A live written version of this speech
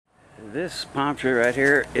This palm tree right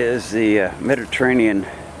here is the Mediterranean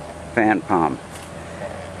fan palm,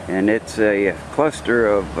 and it's a cluster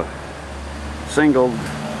of single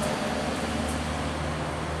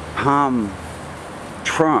palm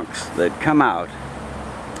trunks that come out,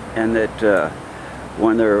 and that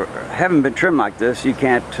when they haven't been trimmed like this, you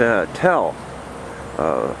can't tell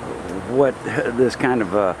what this kind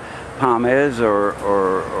of palm is, or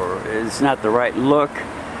it's not the right look.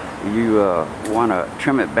 You want to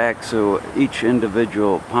trim it back so each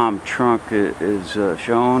individual palm trunk is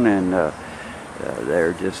shown, and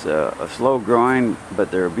they're just a slow growing,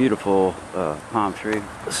 but they're a beautiful palm tree.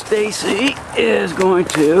 Stacy is going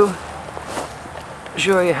to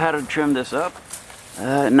show you how to trim this up.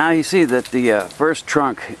 Now you see that the first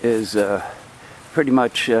trunk is pretty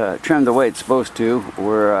much trimmed the way it's supposed to,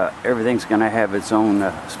 where everything's going to have its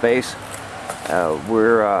own space.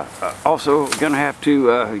 We're also going to have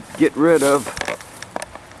to get rid of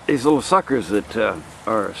these little suckers that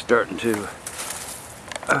are starting to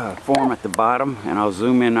form at the bottom, and I'll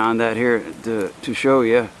zoom in on that here to show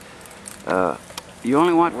you. You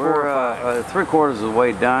only want for 3/4 of the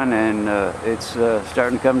way done, and it's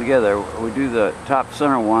starting to come together. We do the top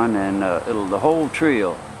center one, and the whole tree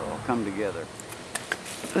will come together.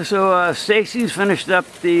 So Stacy's finished up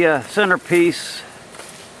the centerpiece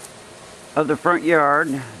of the front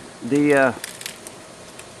yard. The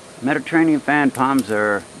Mediterranean fan palms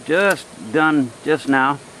are just done just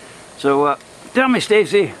now. So tell me,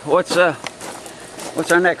 Stacy, what's our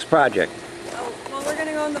next project? Oh, well, we're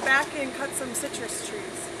gonna go in the back and cut some citrus trees.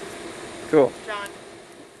 Cool. John.